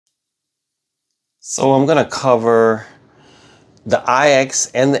So I'm gonna cover the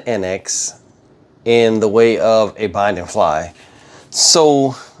IX and the NX in the way of a bind and fly.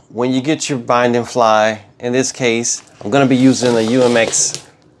 So when you get your bind and fly, in this case, I'm gonna be using the UMX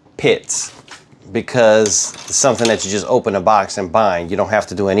pits because it's something that you just open a box and bind. You don't have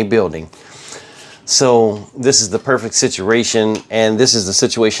to do any building. So this is the perfect situation, and this is the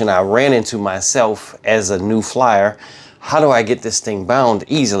situation I ran into myself as a new flyer. How do I get this thing bound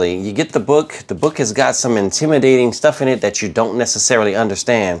easily? You get the book. The book has got some intimidating stuff in it that you don't necessarily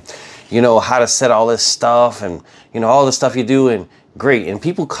understand. You know, how to set all this stuff and, you know, all the stuff you do, and great. And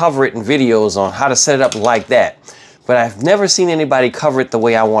people cover it in videos on how to set it up like that. But I've never seen anybody cover it the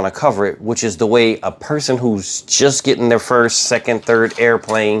way I want to cover it, which is the way a person who's just getting their first, second, third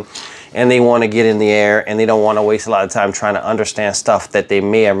airplane, and they want to get in the air and they don't want to waste a lot of time trying to understand stuff that they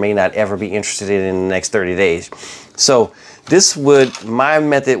may or may not ever be interested in the next 30 days. So my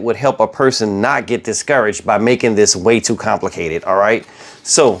method would help a person not get discouraged by making this way too complicated, all right?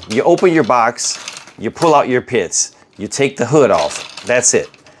 So you open your box, you pull out your pits, you take the hood off, that's it.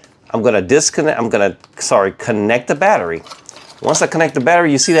 I'm gonna connect the battery. Once I connect the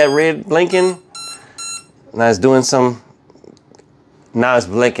battery, you see that red blinking? Now it's doing now it's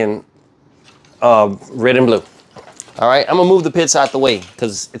blinking red and blue. All right, I'm gonna move the pits out the way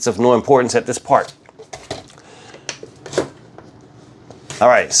because it's of no importance at this part. All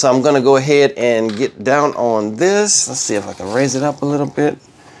right, so I'm gonna go ahead and get down on this. Let's see if I can raise it up a little bit.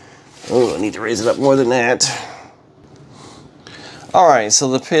 Oh, I need to raise it up more than that. All right, so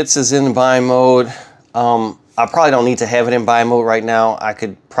the pits is in bind mode. I probably don't need to have it in bind mode right now. I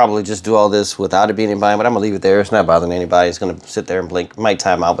could probably just do all this without it being in bind, but I'm gonna leave it there. It's not bothering anybody. It's gonna sit there and blink. It might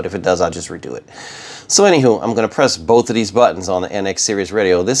time out, but if it does, I'll just redo it. So anywho, I'm gonna press both of these buttons on the NX series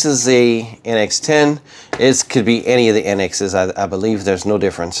radio. This is a NX10. It could be any of the NXs. I believe there's no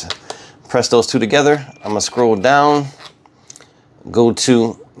difference. Press those two together. I'm gonna scroll down, go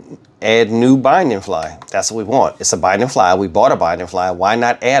to add new bind and fly. That's what we want. It's a bind and fly. We bought a bind and fly. Why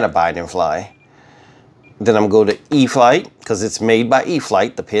not add a bind and fly? Then I'm going to go to E-Flite because it's made by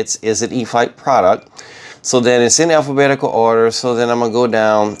E-Flite. The pits is an E-Flite product. So then it's in alphabetical order. So then I'm gonna go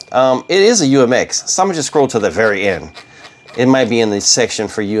down. It is a UMX. So I'm gonna just scroll to the very end. It might be in the section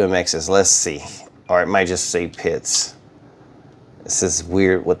for UMXs. Let's see. Or it might just say pits. This is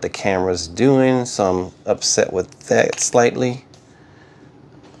weird what the camera's doing, so I'm upset with that slightly.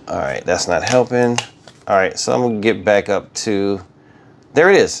 All right, that's not helping. All right, so I'm gonna get back up to, there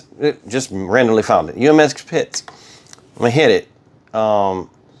it is. It just randomly found it. UMX pits. I'm gonna hit it.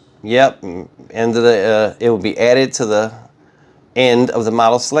 Yep, end of the, it will be added to the end of the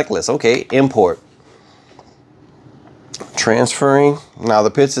model select list. Okay, import. Transferring. Now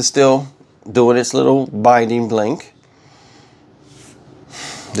the pits is still doing its little binding blink.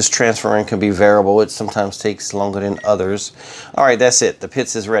 This transferring can be variable. It sometimes takes longer than others. All right, that's it. The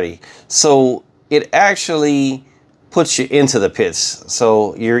pits is ready. So it actually puts you into the pits.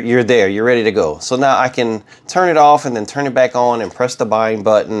 So you're there, you're ready to go. So now I can turn it off and then turn it back on and press the bind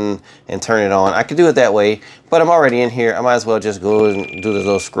button and turn it on. I could do it that way, but I'm already in here. I might as well just go and do the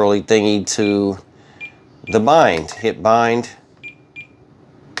little scrolly thingy to the bind. Hit bind,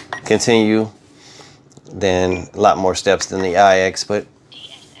 continue, then a lot more steps than the IX, but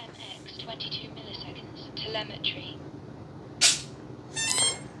DSMX 22 milliseconds, telemetry.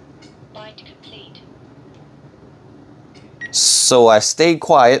 Bind complete. So I stayed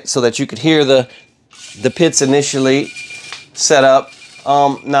quiet so that you could hear the pits initially set up.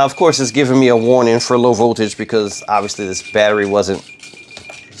 Now, of course, it's giving me a warning for low voltage because obviously this battery wasn't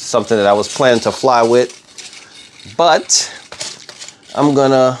something that I was planning to fly with. But I'm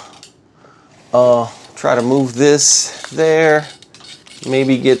gonna try to move this there,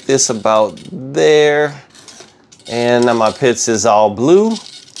 maybe get this about there. And now my pits is all blue,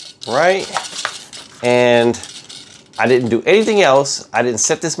 right? And I didn't do anything else. I didn't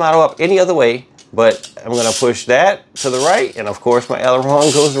set this model up any other way, but I'm gonna push that to the right. And of course my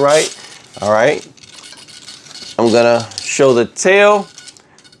aileron goes right. All right. I'm gonna show the tail,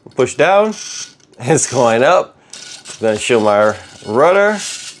 push down, it's going up. I'm gonna show my rudder.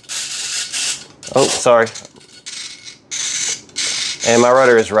 Oh, sorry. And my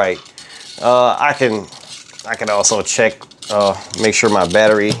rudder is right. I can also check, make sure my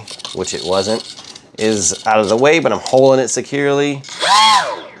battery, which it wasn't, is out of the way, but I'm holding it securely.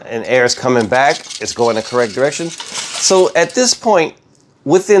 And air is coming back. It's going the correct direction. So at this point,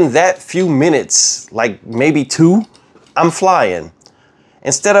 within that few minutes, like maybe 2, I'm flying.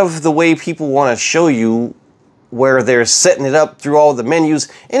 Instead of the way people want to show you where they're setting it up through all the menus.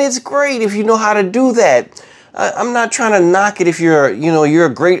 And it's great if you know how to do that. I'm not trying to knock it if you're a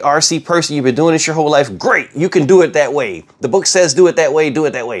great RC person, you've been doing this your whole life. Great, you can do it that way. The book says do it that way, do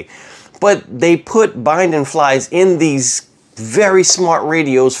it that way. But they put binding flies in these very smart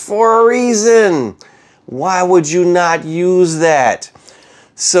radios for a reason. Why would you not use that?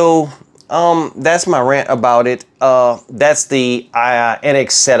 So that's my rant about it. That's the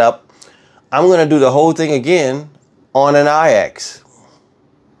NX setup. I'm gonna do the whole thing again on an IX.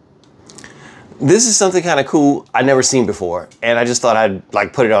 This is something kind of cool I never seen before, and I just thought I'd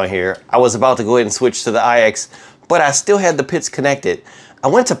like put it on here. I was about to go ahead and switch to the IX, but I still had the pits connected. I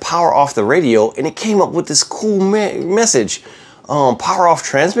went to power off the radio, and it came up with this cool message. Power off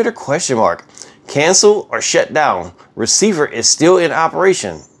transmitter, question mark. Cancel or shut down. Receiver is still in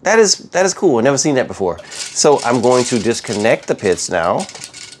operation. That is cool. I've never seen that before. So I'm going to disconnect the pits now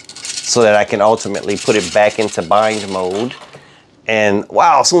so that I can ultimately put it back into bind mode. And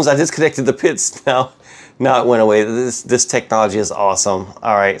wow, as soon as I disconnected the pits, now it went away. This technology is awesome.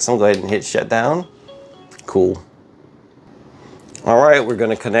 All right, so I'm going to go ahead and hit shut down. Cool. All right, we're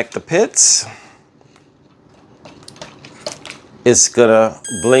going to connect the pits. It's gonna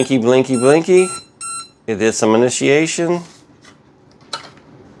blinky, blinky, blinky. It did some initiation.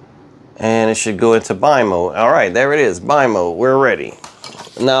 And it should go into bind mode. All right, there it is, bind mode, we're ready.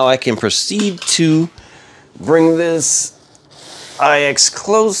 Now I can proceed to bring this IX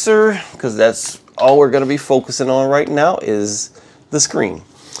closer, because that's all we're gonna be focusing on right now is the screen.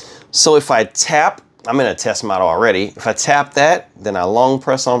 So if I tap, I'm in a test model already. If I tap that, then I long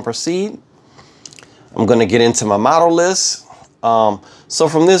press on proceed. I'm gonna get into my model list. So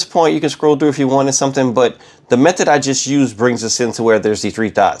from this point, you can scroll through if you wanted something, but the method I just used brings us into where there's the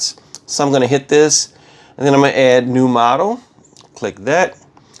 3 dots. So I'm going to hit this, and then I'm going to add new model. Click that.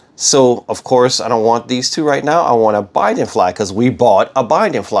 So of course, I don't want these two right now. I want a bind and fly because we bought a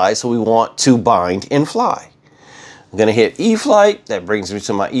bind and fly. So we want to bind and fly. I'm going to hit E-Flite. That brings me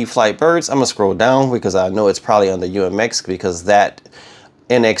to my E-Flite birds. I'm going to scroll down because I know it's probably under UMX because that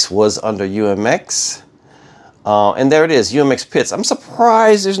NX was under UMX. And there it is, UMX pits. I'm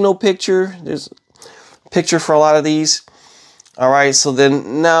surprised there's no picture. There's a picture for a lot of these. All right, so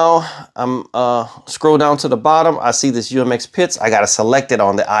then now I'm scroll down to the bottom. I see this UMX pits. I got to select it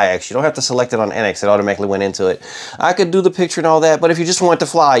on the IX. You don't have to select it on NX. It automatically went into it. I could do the picture and all that, but if you just want to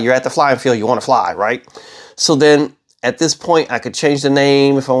fly, you're at the flying field, you want to fly, right? So then at this point, I could change the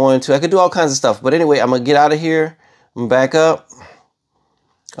name if I wanted to. I could do all kinds of stuff. But anyway, I'm going to get out of here. I'm back up.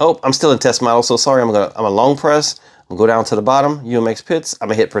 Oh, I'm still in test model, so sorry. I'm a long press. I'm gonna go down to the bottom, UMX pits. I'm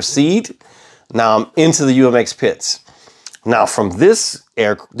gonna hit proceed. Now I'm into the UMX pits. Now from this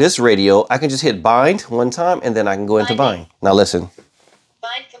radio, I can just hit bind one time, and then I can go into bind. Now listen.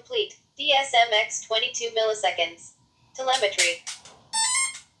 Bind complete. DSMX 22 milliseconds. Telemetry.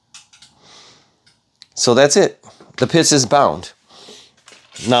 So that's it. The pits is bound.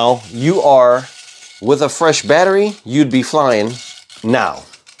 Now you are with a fresh battery. You'd be flying now.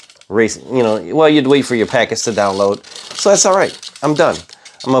 Racing, well, you'd wait for your packets to download. So that's all right. I'm done.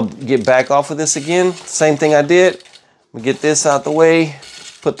 I'm gonna get back off of this again. Same thing I did. We get this out the way.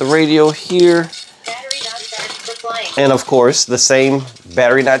 Put the radio here. Battery not charged for flying. And of course, the same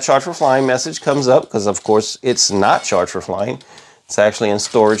battery not charged for flying message comes up because of course it's not charged for flying. It's actually in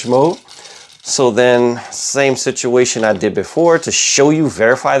storage mode. So then same situation I did before to show you,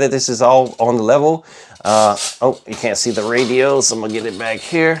 verify that this is all on the level. Oh, you can't see the radio, so I'm gonna get it back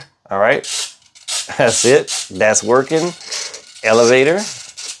here. All right, that's it. That's working. Elevator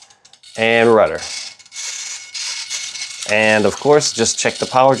and rudder. And of course, just check the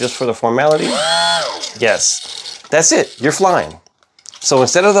power just for the formality. Yes, that's it. You're flying. So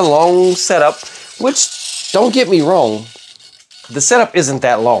instead of the long setup, which don't get me wrong, the setup isn't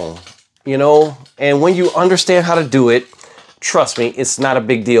that long, and when you understand how to do it, trust me, it's not a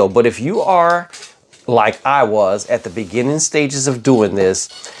big deal. But if you are like I was at the beginning stages of doing this,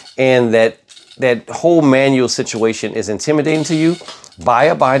 and that whole manual situation is intimidating to you, buy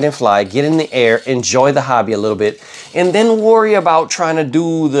a bind and fly, get in the air, enjoy the hobby a little bit, and then worry about trying to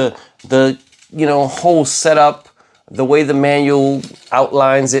do the whole setup, the way the manual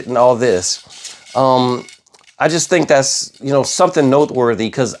outlines it and all this. I just think that's, something noteworthy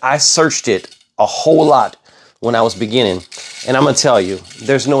because I searched it a whole lot when I was beginning. And I'm gonna tell you,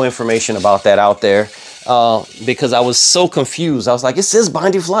 there's no information about that out there. Because I was so confused. I was like, it says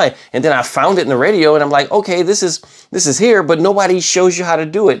bind and fly. And then I found it in the radio and I'm like, okay, this is here, but nobody shows you how to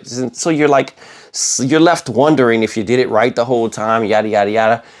do it. And so you're left wondering if you did it right the whole time, yada, yada,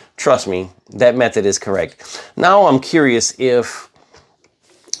 yada. Trust me, that method is correct. Now I'm curious if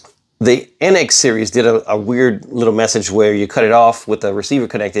the NX series did a weird little message where you cut it off with the receiver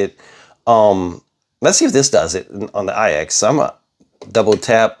connected. let's see if this does it on the IX. So I'm gonna double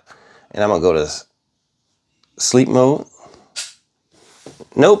tap and I'm gonna go to sleep mode.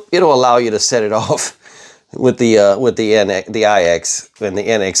 Nope, it'll allow you to set it off with the IX, and the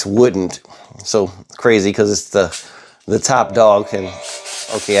NX wouldn't. So crazy because it's the top dog. And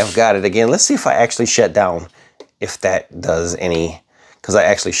okay, I've got it again. Let's see if I actually shut down, if that does any, because I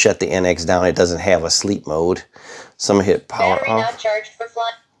actually shut the NX down. It doesn't have a sleep mode. So I'm gonna hit power Battery off. not charged for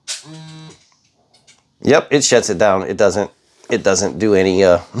flight. Yep, it shuts it down. It doesn't do any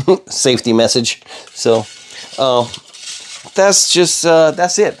safety message. So that's just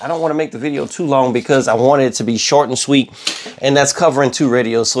that's it. I don't want to make the video too long because I want it to be short and sweet, and that's covering 2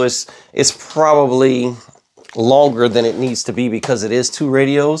 radios. So it's probably longer than it needs to be because it is 2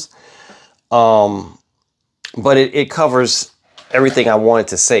 radios. But it covers everything I wanted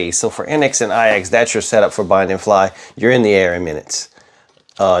to say. So for NX and IX, that's your setup for bind and fly. You're in the air in minutes.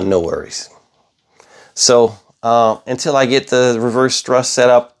 No worries. So until I get the reverse thrust set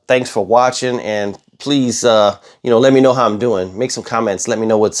up, thanks for watching, and please, let me know how I'm doing. Make some comments. Let me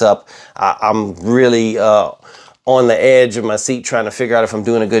know what's up. I'm really on the edge of my seat trying to figure out if I'm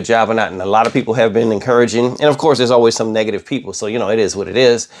doing a good job or not. And a lot of people have been encouraging. And of course, there's always some negative people. So, it is what it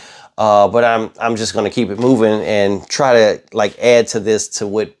is. But I'm just going to keep it moving and try to add to this, to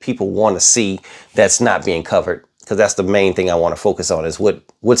what people want to see that's not being covered. Because that's the main thing I want to focus on, is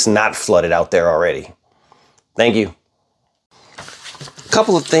what's not flooded out there already. Thank you. A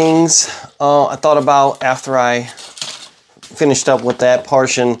couple of things I thought about after I finished up with that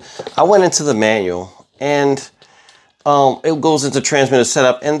portion. I went into the manual, and it goes into transmitter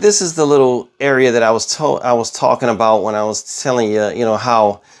setup, and this is the little area that I was talking about when I was telling you,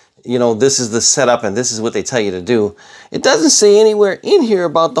 how this is the setup and this is what they tell you to do. It doesn't say anywhere in here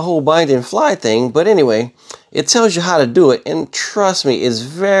about the whole bind and fly thing, but anyway, it tells you how to do it, and trust me, it's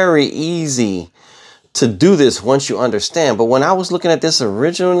very easy to do this once you understand. But when I was looking at this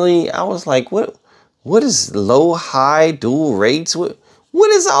originally, I was like, what is low, high, dual rates? What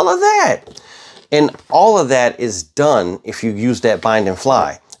is all of that? And all of that is done if you use that bind and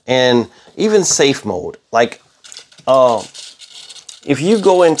fly. And even safe mode, if you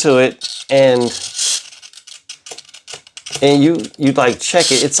go into it and you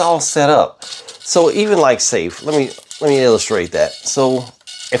check it, it's all set up. So even safe, let me illustrate that. So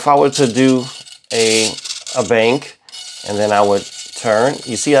if I were to do a bank, and then I would turn,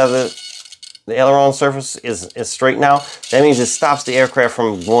 you see how the aileron surface is straight now? That means it stops the aircraft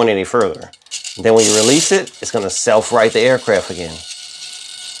from going any further. Then when you release it, it's going to self-right the aircraft again.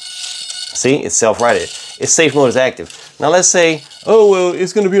 See, it's self-righted. Its safe mode is active. Now let's say, oh, well,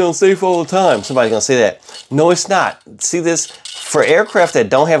 it's going to be on safe all the time. Somebody's going to say that. No, it's not. See this? For aircraft that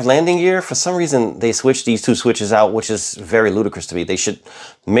don't have landing gear, for some reason, they switch these 2 switches out, which is very ludicrous to me. They should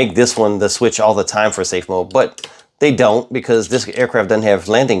make this one the switch all the time for safe mode, but they don't, because this aircraft doesn't have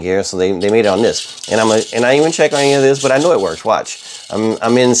landing gear, so they made it on this. And I didn't even check on any of this, but I know it works. Watch.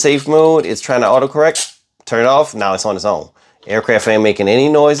 I'm in safe mode. It's trying to autocorrect. Turn it off. Now it's on its own. Aircraft ain't making any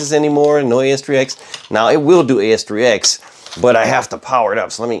noises anymore. No AS3X. Now it will do AS3X, but I have to power it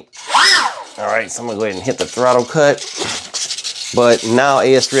up. So let me. All right. So I'm gonna go ahead and hit the throttle cut. But now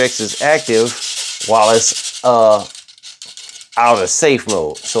AS3X is active while it's out of safe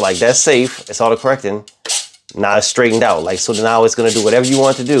mode. So that's safe. It's auto-correcting. Now it's straightened out. So now it's going to do whatever you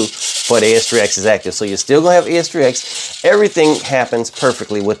want to do, but AS3X is active. So you're still going to have AS3X. Everything happens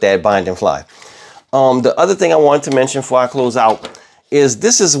perfectly with that bind and fly. The other thing I wanted to mention before I close out is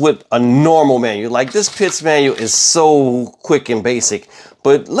this is with a normal manual. This Pitts manual is so quick and basic.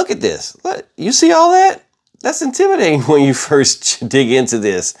 But look at this. Look, you see all that? That's intimidating when you first dig into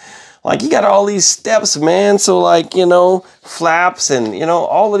this. You got all these steps, man. So flaps and,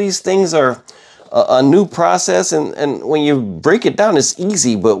 all of these things are a new process. And when you break it down, it's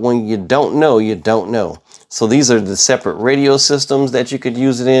easy. But when you don't know, you don't know. So these are the separate radio systems that you could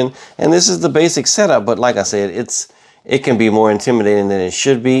use it in. And this is the basic setup. But like I said, it can be more intimidating than it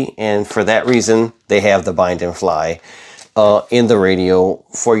should be. And for that reason, they have the bind and fly in the radio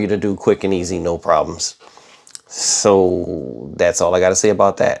for you to do quick and easy, no problems. So that's all I got to say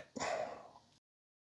about that.